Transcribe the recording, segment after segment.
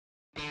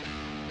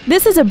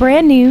This is a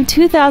brand new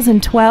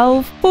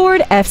 2012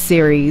 Ford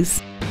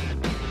F-Series.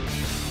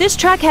 This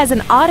truck has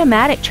an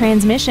automatic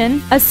transmission,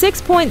 a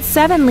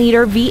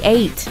 6.7-liter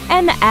V8,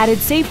 and the added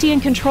safety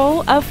and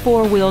control of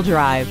four-wheel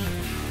drive.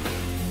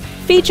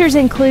 Features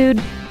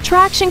include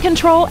traction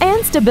control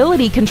and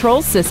stability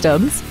control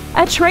systems,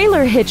 a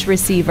trailer hitch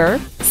receiver,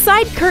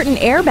 side curtain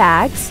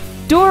airbags,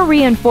 door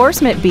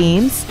reinforcement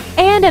beams,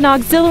 and an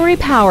auxiliary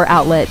power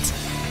outlet.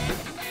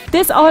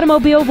 This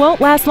automobile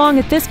won't last long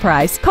at this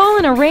price. Call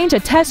and arrange a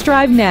test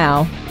drive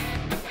now.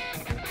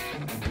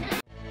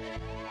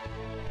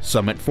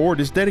 Summit Ford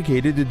is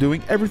dedicated to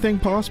doing everything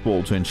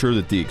possible to ensure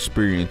that the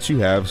experience you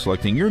have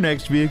selecting your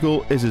next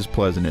vehicle is as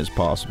pleasant as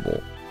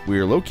possible. We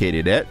are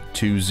located at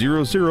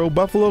 200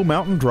 Buffalo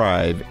Mountain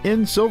Drive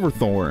in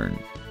Silverthorne.